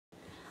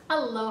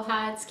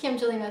Aloha, it's Kim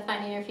Jillian with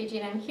Finding Your Fiji,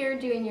 and I'm here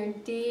doing your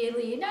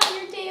daily, not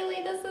your daily,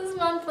 this is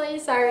monthly,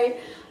 sorry.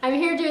 I'm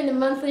here doing the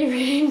monthly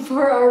reading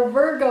for our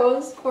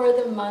Virgos for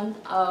the month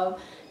of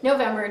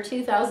November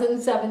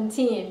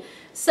 2017.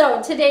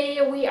 So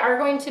today we are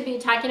going to be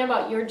talking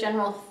about your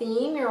general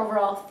theme, your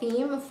overall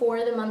theme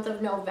for the month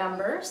of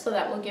November. So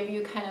that will give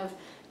you kind of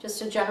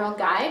just a general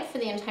guide for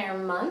the entire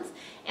month.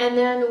 And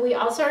then we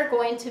also are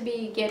going to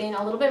be getting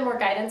a little bit more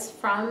guidance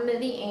from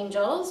the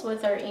angels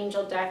with our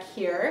angel deck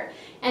here.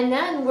 And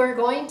then we're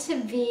going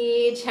to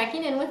be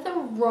checking in with the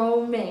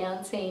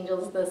romance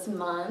angels this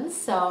month.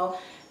 So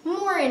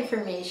more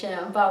information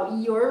about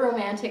your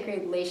romantic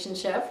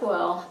relationship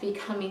will be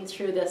coming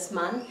through this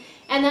month.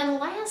 And then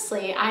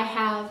lastly, I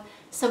have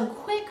some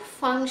quick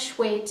feng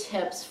shui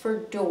tips for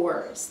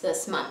doors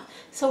this month.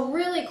 So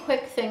really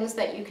quick things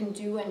that you can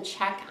do and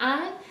check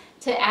on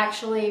to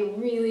actually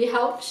really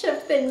help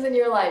shift things in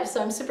your life.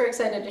 So I'm super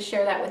excited to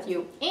share that with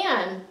you.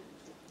 And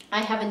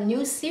I have a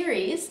new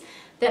series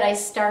that I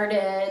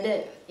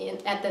started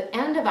at the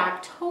end of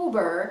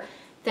October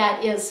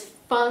that is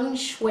Feng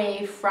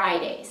Shui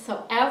Friday.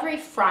 So every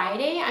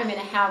Friday I'm going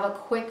to have a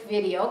quick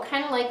video,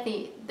 kind of like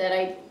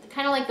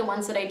the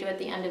ones that I do at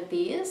the end of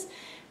these.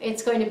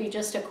 It's going to be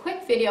just a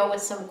quick video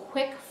with some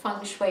quick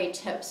feng shui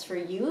tips for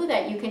you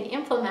that you can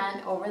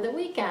implement over the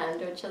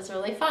weekend, which is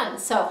really fun.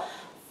 So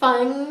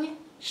I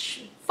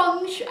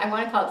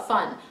want to call it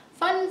fun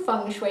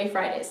Feng Shui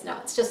Fridays. No,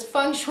 it's just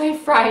Feng Shui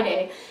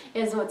Friday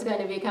is what's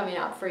going to be coming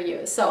up for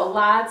you. So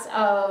lots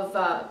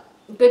of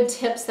good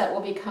tips that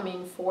will be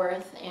coming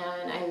forth,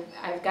 and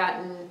I've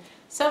gotten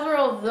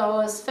several of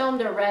those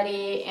filmed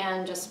already,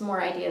 and just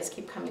more ideas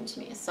keep coming to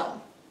me.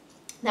 So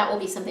that will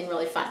be something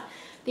really fun.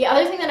 The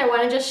other thing that I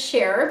want to just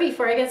share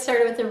before I get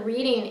started with the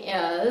reading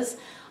is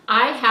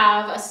I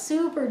have a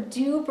super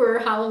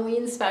duper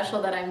Halloween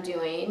special that I'm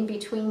doing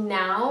between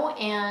now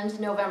and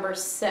November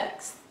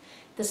 6th.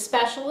 The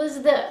special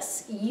is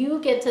this: you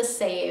get to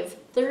save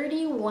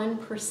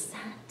 31%.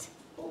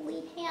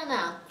 Holy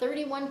Hannah,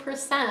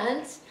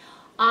 31%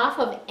 off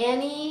of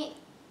any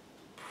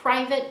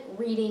private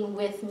reading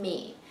with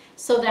me.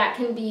 So that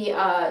can be,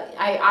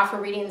 I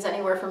offer readings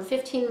anywhere from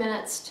 15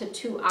 minutes to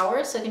 2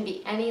 hours, so it can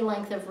be any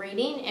length of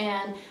reading,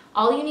 and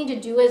all you need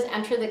to do is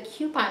enter the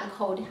coupon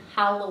code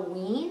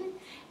Halloween,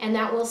 and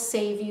that will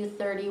save you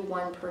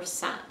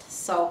 31%.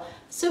 So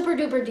super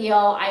duper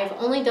deal. I've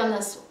only done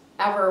this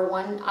ever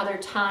one other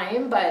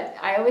time, but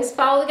I always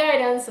follow the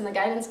guidance, and the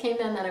guidance came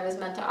in that I was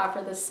meant to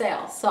offer this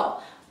sale.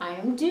 So I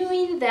am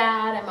doing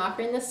that. I'm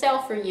offering the sale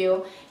for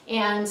you,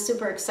 and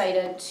super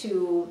excited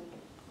to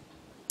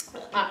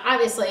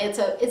obviously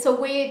it's a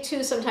way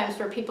too sometimes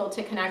for people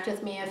to connect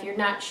with me if you're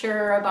not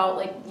sure about,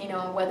 like, you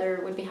know, whether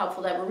it would be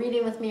helpful to have a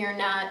reading with me or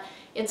not.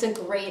 It's a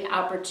great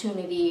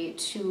opportunity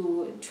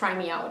to try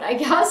me out, I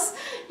guess,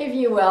 if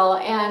you will.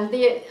 And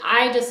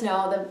I just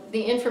know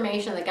the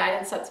information, the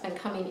guidance that's been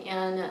coming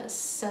in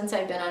since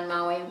I've been on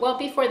Maui, well,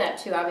 before that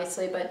too,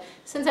 obviously, but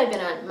since I've been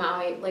on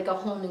Maui, like a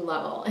whole new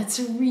level. It's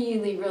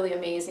really, really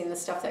amazing, the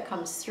stuff that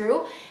comes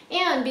through.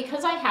 And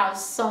because I have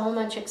so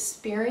much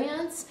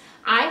experience,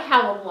 I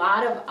have a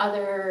lot of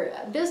other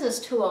business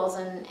tools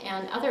and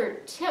other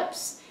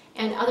tips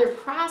and other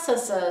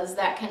processes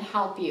that can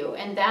help you,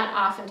 and that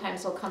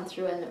oftentimes will come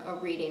through in a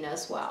reading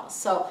as well.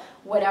 So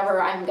whatever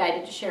I'm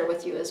guided to share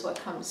with you is what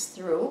comes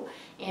through,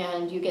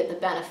 and you get the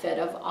benefit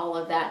of all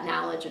of that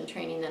knowledge and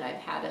training that I've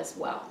had as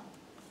well.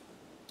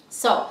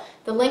 So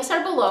the links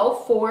are below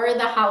for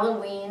the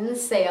Halloween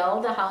sale,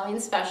 the Halloween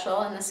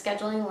special, and the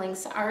scheduling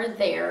links are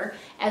there,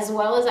 as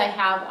well as I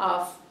have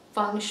a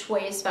Feng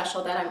Shui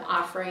special that I'm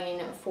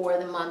offering for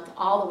the month,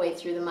 all the way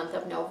through the month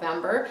of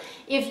November.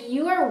 If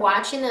you are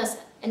watching this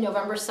on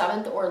November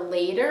 7th or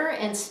later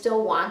and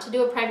still want to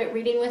do a private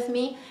reading with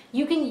me,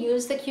 you can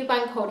use the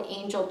coupon code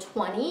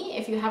ANGEL20.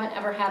 If you haven't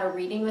ever had a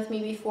reading with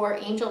me before,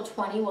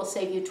 ANGEL20 will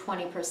save you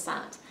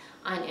 20%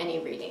 on any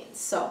readings.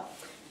 So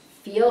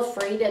feel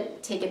free to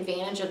take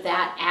advantage of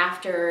that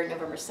after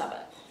November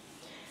 7th.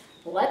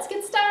 Let's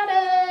get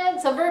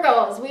started. So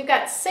Virgos, we've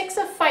got 6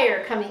 of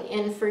Fire coming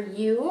in for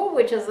you,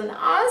 which is an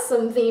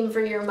awesome theme for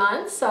your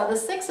month. So the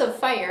 6 of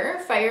Fire,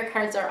 fire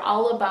cards are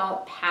all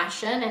about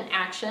passion and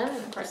action, and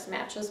of course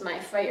matches my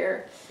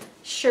fire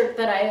shirt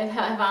that I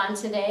have on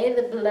today,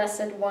 the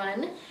Blessed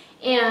One.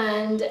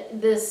 And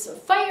this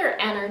fire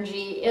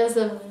energy is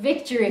a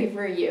victory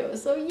for you.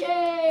 So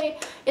yay!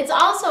 It's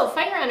also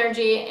fire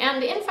energy,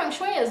 and in Feng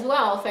Shui as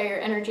well, fire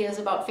energy is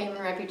about fame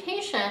and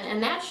reputation,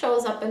 and that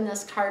shows up in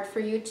this card for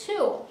you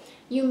too.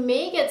 You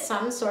may get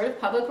some sort of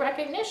public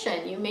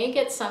recognition. You may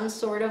get some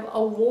sort of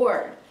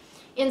award.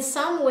 In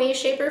some way,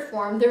 shape, or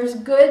form, there's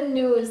good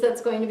news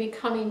that's going to be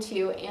coming to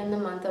you in the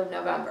month of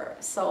November.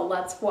 So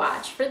let's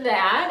watch for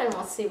that, and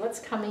we'll see what's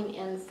coming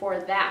in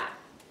for that.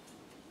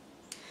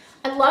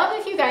 I love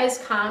if you guys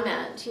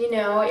comment, you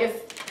know,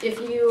 if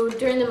you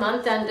during the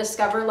month then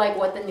discover like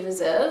what the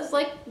news is,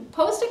 like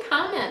post a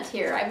comment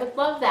here. I would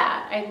love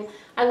that.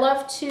 I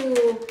love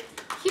to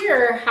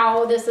hear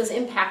how this is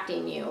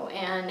impacting you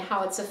and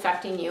how it's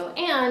affecting you.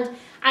 And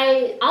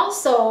I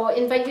also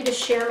invite you to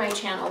share my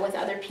channel with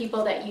other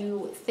people that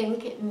you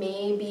think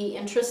may be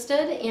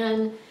interested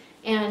in,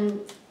 and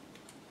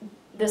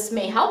this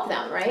may help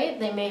them, right?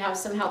 They may have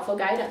some helpful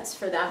guidance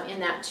for them in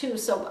that too.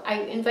 So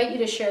I invite you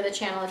to share the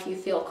channel if you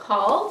feel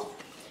called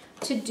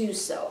to do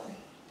so.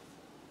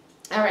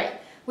 All right,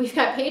 we've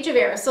got Page of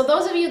Air. So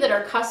those of you that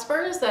are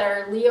cuspers, that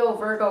are Leo,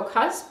 Virgo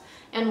cusp,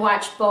 and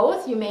watch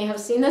both, you may have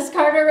seen this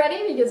card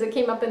already because it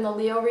came up in the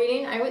Leo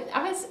reading.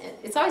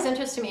 It's always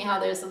interesting to me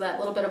how there's that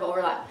little bit of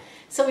overlap.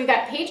 So we've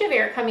got Page of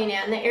Air coming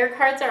in. The air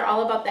cards are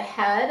all about the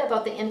head,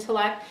 about the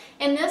intellect,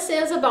 and this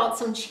is about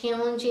some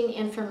challenging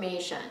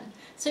information.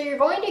 So you're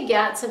going to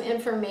get some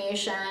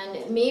information,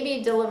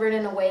 maybe delivered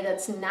in a way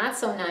that's not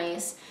so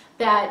nice,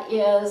 that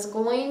is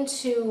going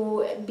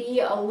to be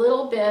a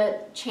little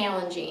bit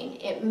challenging.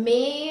 It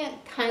may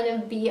kind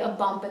of be a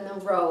bump in the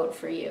road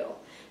for you.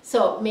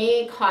 So it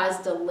may cause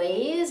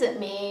delays. It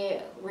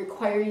may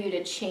require you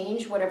to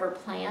change whatever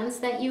plans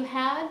that you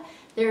had.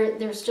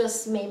 There's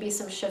just maybe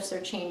some shifts or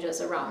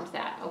changes around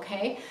that,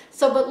 okay?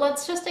 So, but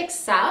let's just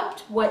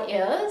accept what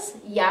is.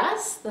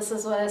 Yes, this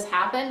is what has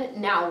happened.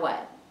 Now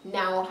what?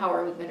 Now how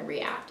are we going to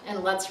react?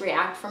 And let's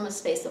react from a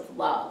space of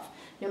love.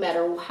 No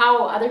matter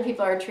how other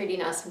people are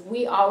treating us,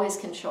 we always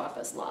can show up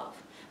as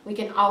love. We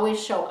can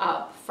always show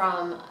up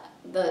from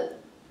the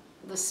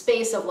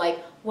space of like,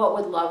 what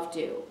would love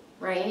do,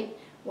 right?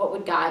 What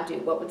would God do?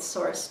 What would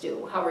Source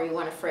do? However you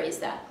want to phrase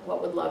that.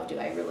 What would love do?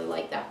 I really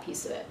like that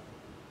piece of it.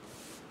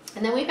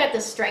 And then we've got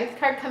the Strength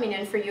card coming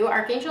in for you,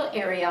 Archangel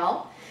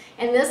Ariel.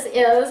 And this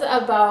is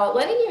about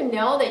letting you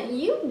know that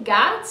you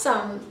got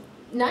some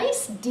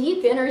nice,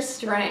 deep inner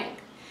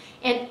strength.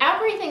 And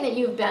everything that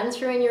you've been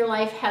through in your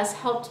life has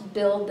helped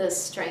build this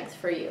strength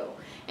for you.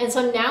 And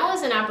so now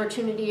is an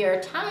opportunity or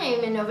a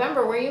time in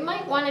November where you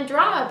might want to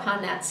draw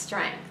upon that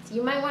strength.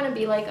 You might want to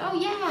be like, oh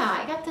yeah,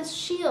 I got this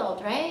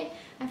shield, right?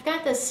 I've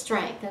got this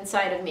strength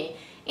inside of me.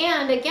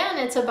 And again,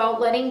 it's about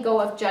letting go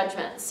of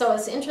judgment. So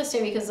it's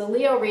interesting because the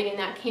Leo reading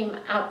that came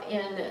up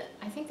in,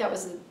 I think that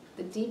was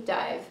the deep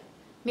dive,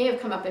 may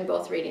have come up in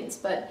both readings,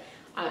 but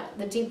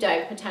the deep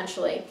dive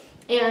potentially.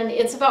 And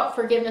it's about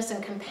forgiveness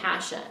and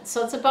compassion.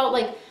 So it's about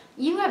like,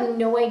 you have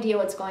no idea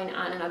what's going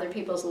on in other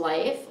people's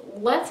life.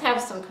 Let's have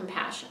some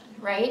compassion,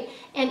 right?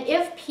 And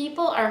if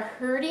people are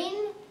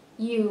hurting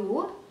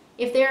you,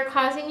 if they're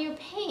causing you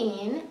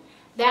pain,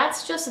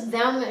 that's just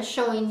them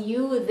showing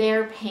you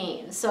their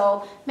pain.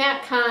 So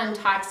Matt Kahn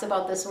talks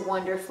about this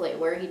wonderfully,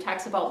 where he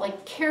talks about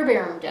like Care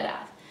Bear them to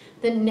death.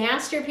 The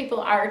nastier people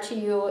are to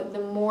you, the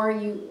more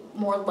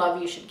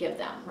love you should give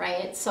them,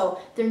 right? So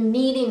they're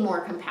needing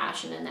more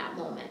compassion in that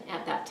moment,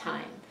 at that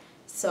time.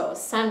 So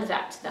send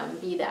that to them,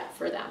 be that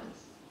for them.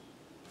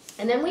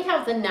 And then we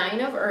have the Nine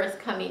of Earth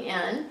coming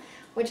in,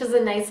 which is a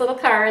nice little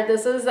card.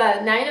 This is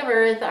a Nine of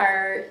Earth.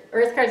 Our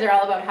Earth cards are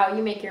all about how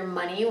you make your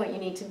money, what you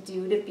need to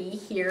do to be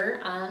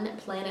here on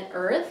planet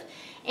Earth.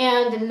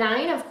 And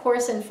 9, of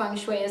course, in Feng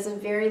Shui is a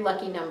very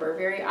lucky number,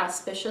 very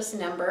auspicious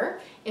number.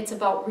 It's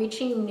about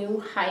reaching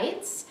new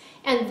heights.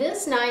 And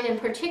this 9 in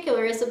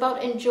particular is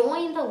about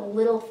enjoying the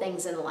little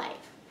things in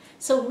life.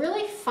 So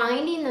really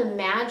finding the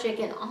magic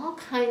in all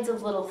kinds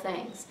of little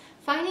things.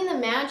 Finding the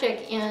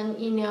magic in,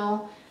 you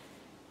know,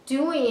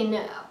 doing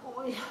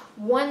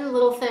one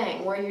little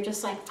thing where you're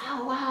just like,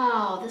 oh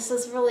wow, this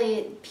is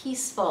really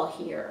peaceful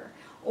here.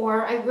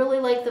 Or I really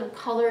like the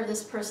color of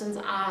this person's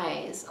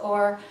eyes.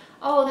 Or,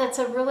 oh, that's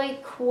a really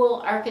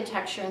cool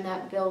architecture in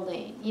that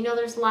building. You know,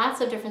 there's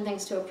lots of different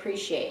things to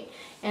appreciate.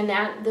 And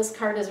this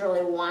card is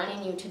really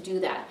wanting you to do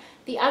that.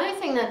 The other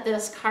thing that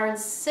this card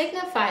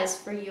signifies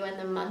for you in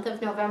the month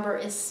of November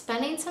is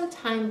spending some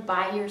time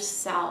by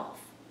yourself.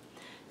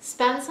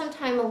 Spend some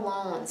time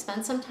alone.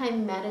 Spend some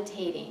time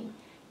meditating.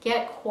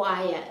 Get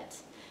quiet.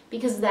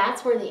 Because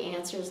that's where the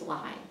answers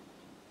lie.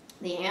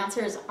 The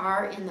answers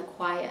are in the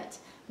quiet,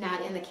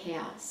 not in the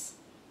chaos.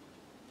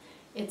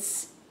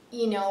 It's,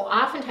 you know,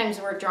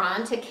 oftentimes we're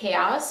drawn to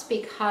chaos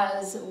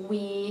because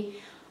we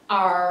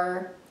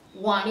are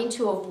wanting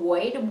to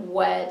avoid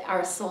what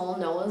our soul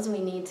knows we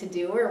need to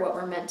do or what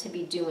we're meant to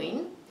be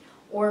doing,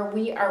 or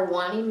we are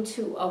wanting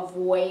to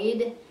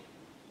avoid,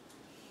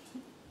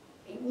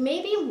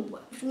 maybe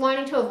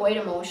wanting to avoid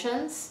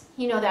emotions.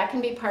 You know, that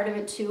can be part of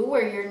it too,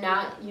 where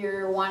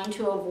you're wanting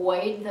to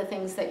avoid the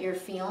things that you're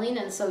feeling,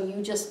 and so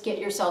you just get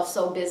yourself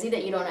so busy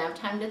that you don't have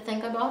time to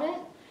think about it.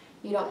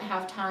 You don't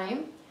have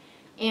time.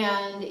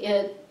 And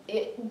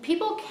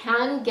people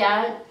can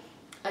get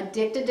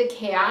addicted to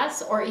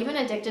chaos or even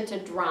addicted to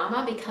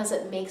drama because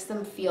it makes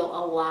them feel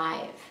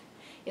alive.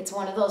 It's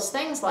one of those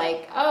things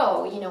like,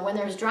 oh, you know, when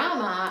there's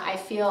drama, I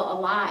feel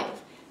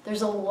alive.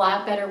 There's a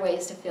lot better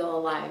ways to feel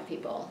alive,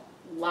 people.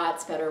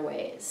 Lots better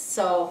ways.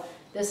 So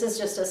this is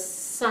just a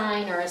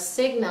sign or a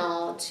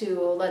signal to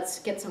let's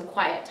get some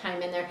quiet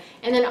time in there.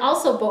 And then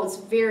also bodes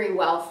very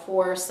well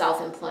for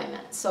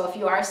self-employment. So if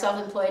you are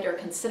self-employed or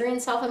considering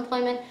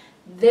self-employment,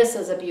 this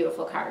is a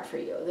beautiful card for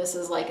you. This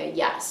is like a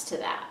yes to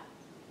that.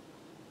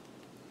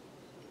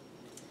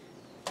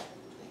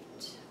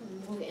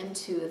 Right. move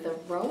into the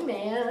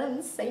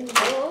romance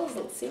angels.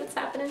 Let's see what's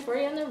happening for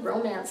you in the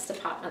romance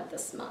department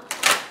this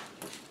month.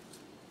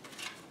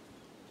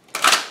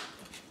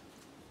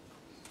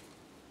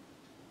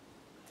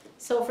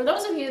 So for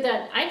those of you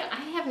that, I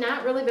have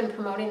not really been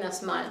promoting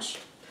this much.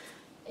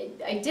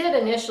 I did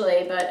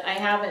initially, but I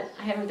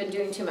haven't been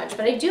doing too much.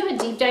 But I do have a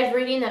deep dive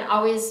reading that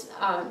always,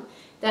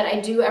 that I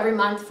do every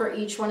month for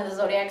each one of the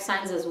zodiac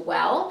signs as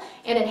well.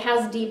 And it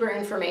has deeper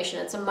information.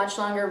 It's a much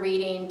longer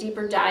reading,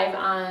 deeper dive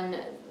on,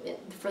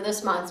 for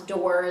this month,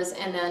 doors,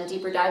 and then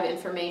deeper dive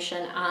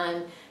information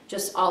on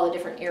just all the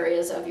different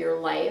areas of your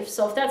life.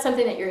 So if that's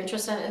something that you're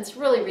interested in, it's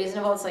really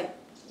reasonable. It's like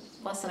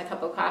less than a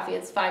cup of coffee.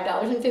 It's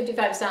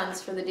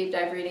 $5.55 for the deep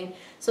dive reading.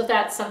 So if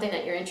that's something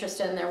that you're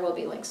interested in, there will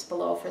be links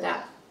below for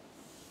that.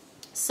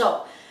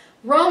 So,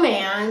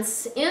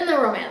 romance, in the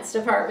romance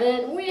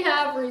department, we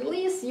have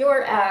release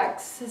your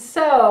ex.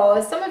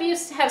 So, some of you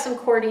have some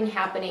courting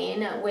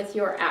happening with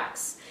your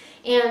ex.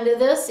 And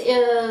this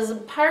is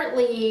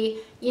partly,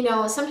 you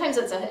know, sometimes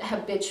it's a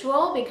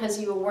habitual because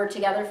you were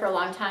together for a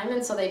long time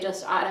and so they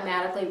just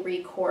automatically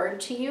record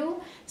to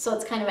you. So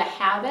it's kind of a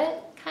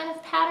habit kind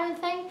of pattern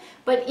thing.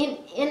 But in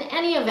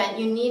any event,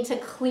 you need to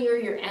clear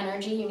your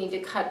energy. You need to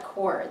cut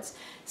cords.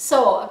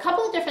 So a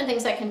couple of different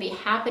things that can be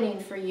happening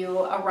for you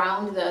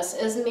around this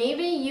is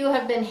maybe you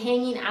have been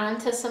hanging on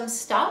to some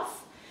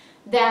stuff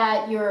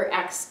that your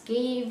ex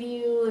gave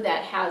you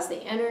that has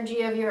the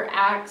energy of your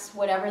ex,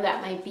 whatever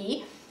that might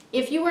be.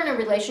 If you were in a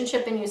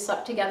relationship and you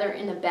slept together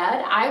in a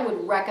bed, I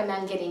would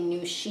recommend getting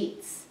new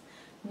sheets.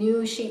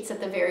 New sheets at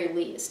the very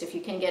least. If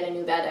you can get a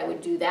new bed, I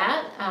would do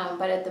that.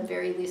 But at the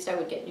very least, I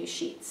would get new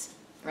sheets,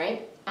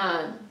 right?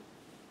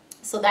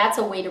 So that's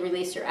a way to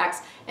release your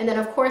ex. And then,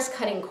 of course,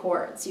 cutting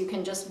cords. You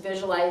can just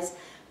visualize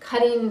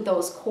cutting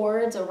those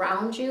cords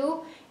around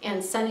you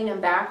and sending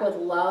them back with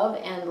love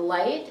and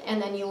light.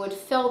 And then you would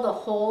fill the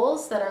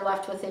holes that are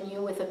left within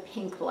you with a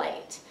pink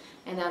light.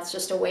 And that's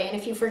just a way. And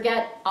if you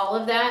forget all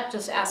of that,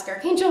 just ask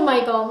Archangel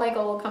Michael.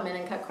 Michael will come in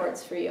and cut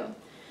cords for you.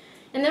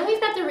 And then we've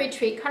got the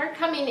retreat card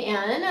coming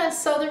in.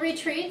 So the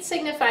retreat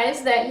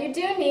signifies that you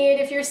do need,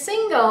 if you're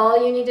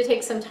single, you need to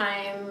take some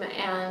time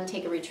and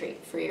take a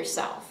retreat for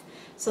yourself.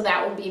 So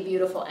that would be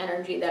beautiful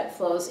energy that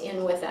flows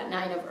in with that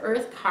 9 of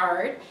Earth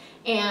card.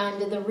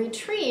 And the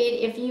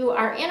retreat, if you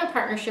are in a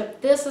partnership,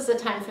 this is the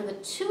time for the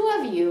two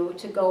of you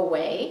to go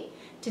away,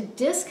 to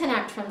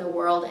disconnect from the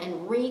world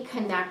and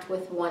reconnect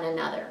with one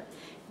another.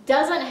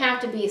 Doesn't have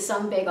to be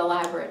some big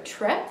elaborate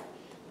trip.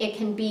 It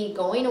can be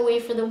going away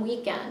for the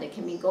weekend. It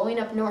can be going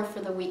up north for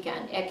the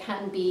weekend. It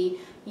can be,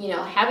 you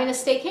know, having a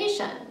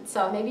staycation.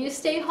 So maybe you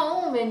stay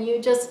home and you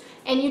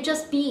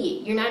just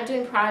be. You're not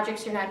doing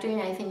projects, you're not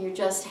doing anything, you're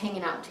just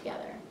hanging out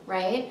together,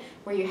 right?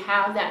 Where you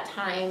have that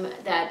time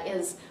that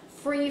is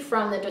free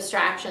from the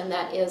distraction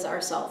that is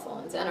our cell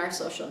phones and our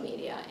social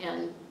media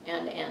and,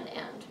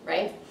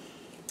 right?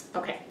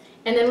 Okay.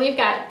 And then we've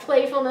got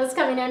playfulness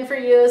coming in for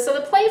you. So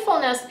the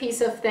playfulness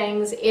piece of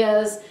things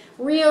is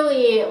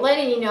really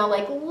letting you know,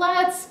 like,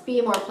 let's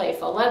be more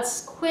playful.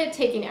 Let's quit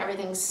taking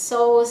everything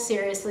so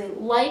seriously.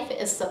 Life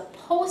is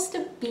supposed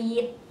to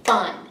be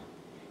fun.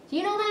 Do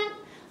you know that?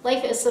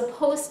 Life is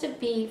supposed to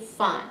be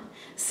fun.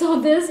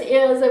 So this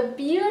is a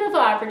beautiful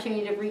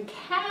opportunity to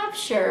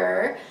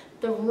recapture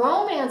the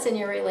romance in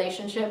your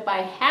relationship by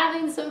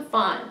having some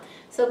fun.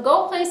 So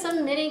go play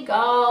some mini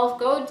golf,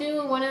 go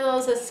do one of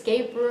those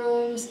escape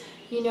rooms,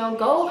 you know,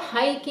 go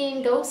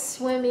hiking, go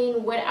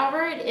swimming,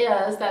 whatever it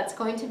is that's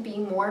going to be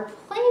more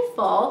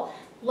playful,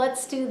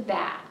 let's do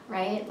that,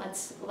 right?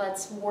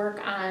 Let's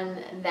work on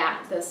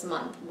that this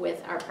month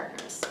with our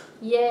partners.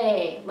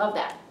 Yay, love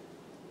that.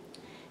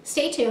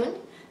 Stay tuned.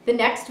 The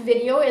next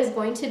video is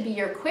going to be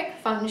your quick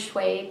feng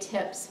shui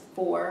tips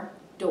for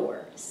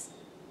doors.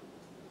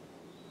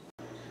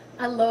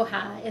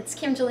 Aloha, it's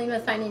Kim Jolene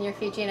with Finding Your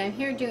Fiji, and I'm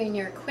here doing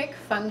your quick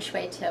feng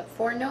shui tip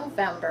for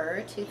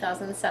November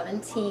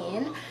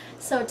 2017.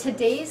 So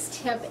today's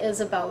tip is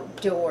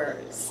about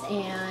doors,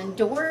 and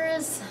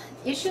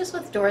issues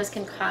with doors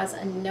can cause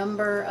a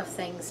number of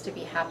things to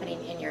be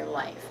happening in your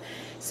life.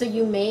 So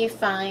you may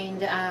find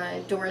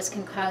doors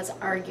can cause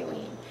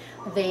arguing,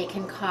 they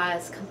can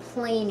cause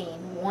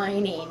complaining,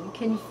 whining,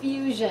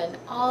 confusion,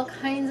 all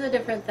kinds of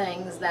different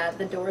things that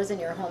the doors in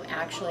your home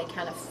actually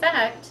can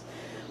affect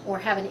or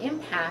have an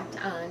impact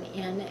on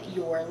in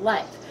your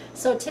life.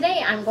 So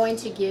today I'm going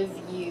to give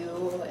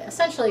you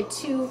essentially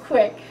 2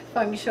 quick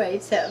feng shui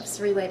tips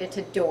related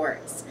to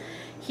doors.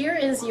 Here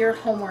is your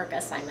homework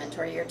assignment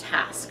or your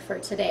task for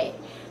today.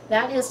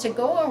 That is to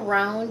go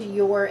around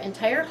your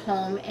entire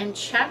home and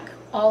check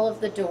all of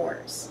the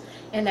doors.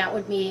 And that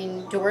would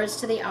mean doors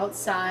to the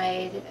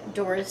outside,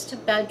 doors to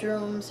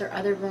bedrooms or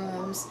other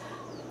rooms,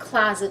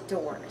 closet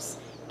doors.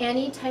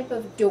 Any type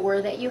of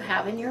door that you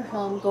have in your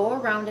home, go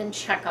around and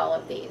check all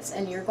of these.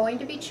 And you're going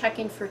to be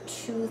checking for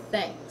 2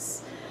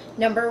 things.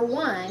 Number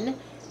 1,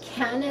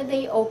 can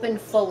they open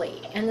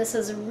fully? And this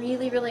is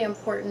really, really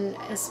important,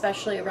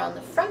 especially around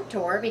the front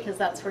door, because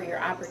that's where your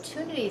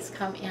opportunities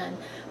come in.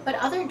 But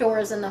other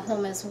doors in the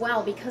home as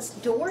well, because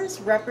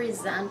doors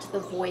represent the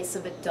voice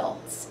of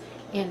adults.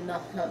 in the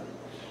home.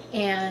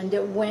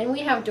 And when we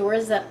have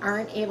doors that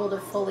aren't able to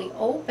fully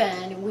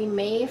open, we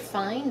may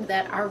find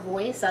that our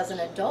voice as an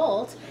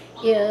adult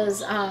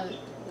is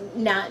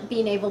not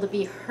being able to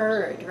be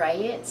heard,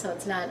 right? So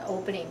it's not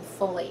opening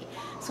fully.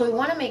 So we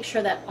want to make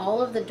sure that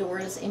all of the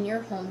doors in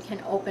your home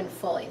can open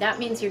fully. That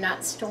means you're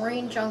not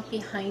storing junk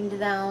behind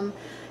them.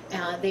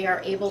 They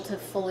are able to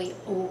fully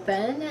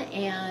open,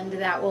 and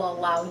that will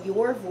allow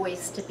your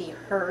voice to be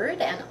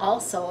heard, and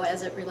also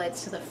as it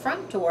relates to the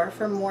front door,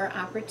 for more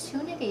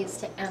opportunities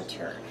to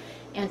enter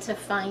and to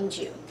find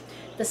you.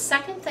 The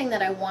second thing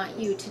that I want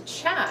you to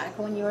check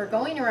when you are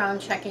going around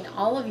checking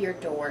all of your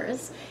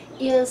doors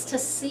is to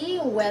see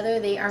whether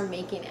they are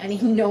making any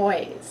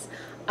noise.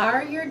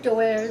 Are your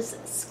doors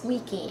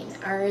squeaking?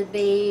 Are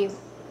they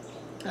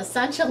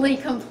essentially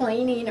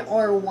complaining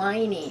or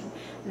whining?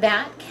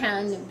 That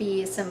can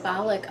be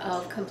symbolic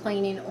of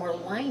complaining or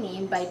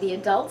whining by the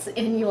adults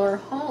in your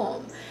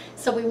home.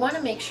 So we want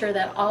to make sure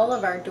that all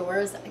of our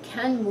doors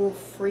can move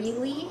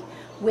freely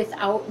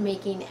without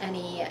making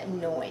any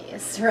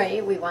noise,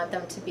 right? We want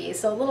them to be.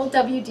 So a little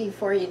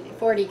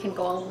WD-40 can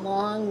go a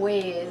long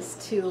ways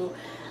to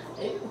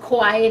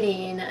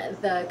quieting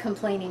the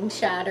complaining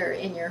chatter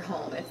in your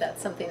home, if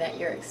that's something that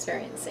you're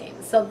experiencing.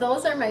 So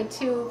those are my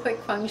 2 quick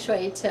Feng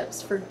Shui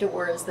tips for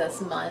doors this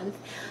month.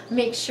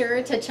 Make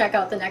sure to check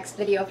out the next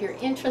video if you're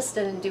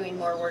interested in doing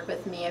more work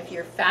with me. If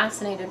you're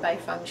fascinated by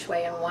Feng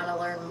Shui and want to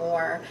learn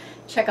more,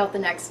 check out the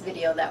next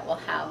video that will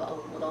have a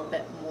little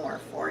bit more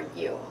for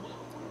you.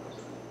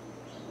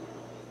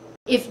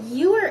 If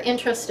you are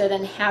interested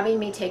in having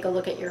me take a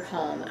look at your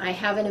home, I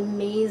have an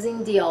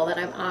amazing deal that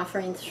I'm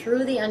offering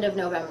through the end of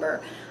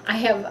November.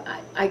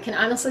 I can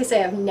honestly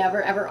say I've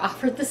never ever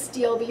offered this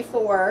deal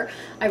before.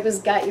 It was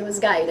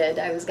guided.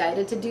 I was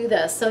guided to do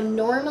this. So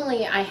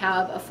normally I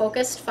have a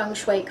focused Feng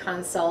Shui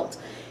consult,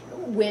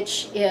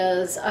 which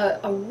is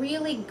a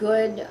really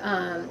good,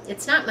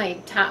 it's not my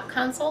top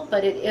consult,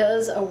 but it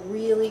is a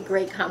really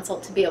great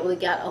consult to be able to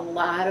get a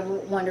lot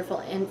of wonderful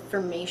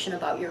information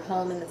about your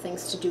home and the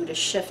things to do to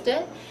shift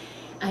it.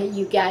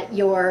 You get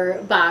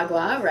your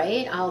bagua,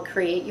 right? I'll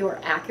create your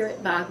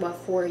accurate bagua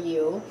for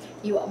you.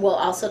 You will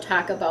also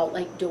talk about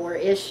like door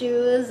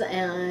issues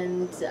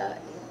and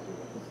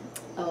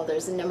oh,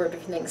 there's a number of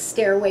different things,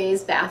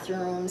 stairways,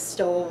 bathrooms,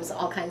 stoves,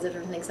 all kinds of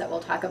different things that we'll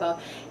talk about.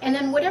 And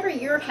then whatever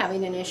you're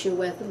having an issue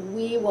with,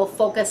 we will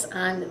focus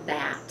on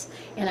that.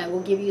 And I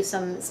will give you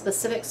some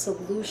specific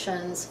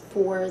solutions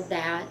for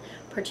that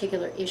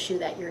particular issue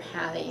that you're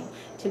having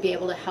to be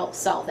able to help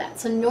solve that.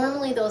 So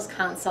normally those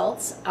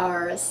consults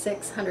are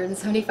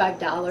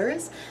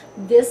 $675.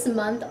 This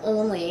month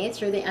only,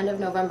 through the end of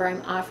November,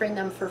 I'm offering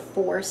them for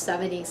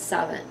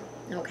 $477.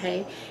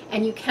 Okay,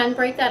 and you can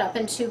break that up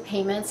in 2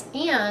 payments,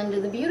 and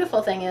the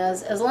beautiful thing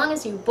is, as long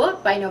as you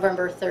book by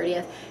November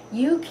 30th,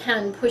 you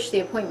can push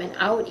the appointment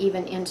out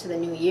even into the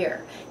new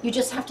year. You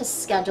just have to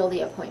schedule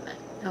the appointment.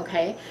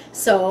 Okay,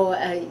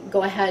 so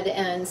go ahead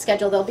and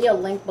schedule. There'll be a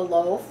link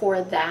below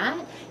for that.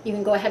 You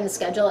can go ahead and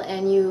schedule,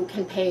 and you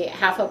can pay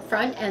half up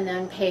front and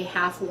then pay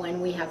half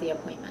when we have the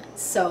appointment.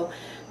 So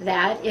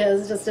that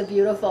is just a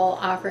beautiful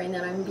offering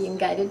that I'm being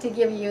guided to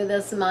give you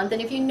this month.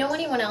 And if you know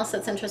anyone else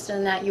that's interested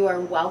in that, you are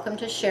welcome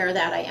to share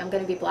that. I am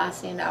going to be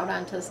blasting it out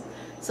onto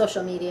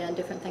social media and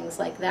different things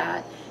like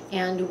that,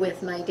 and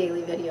with my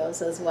daily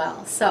videos as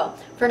well. So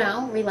for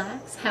now,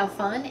 relax, have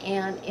fun,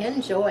 and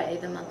enjoy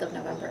the month of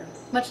November.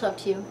 Much love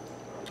to you.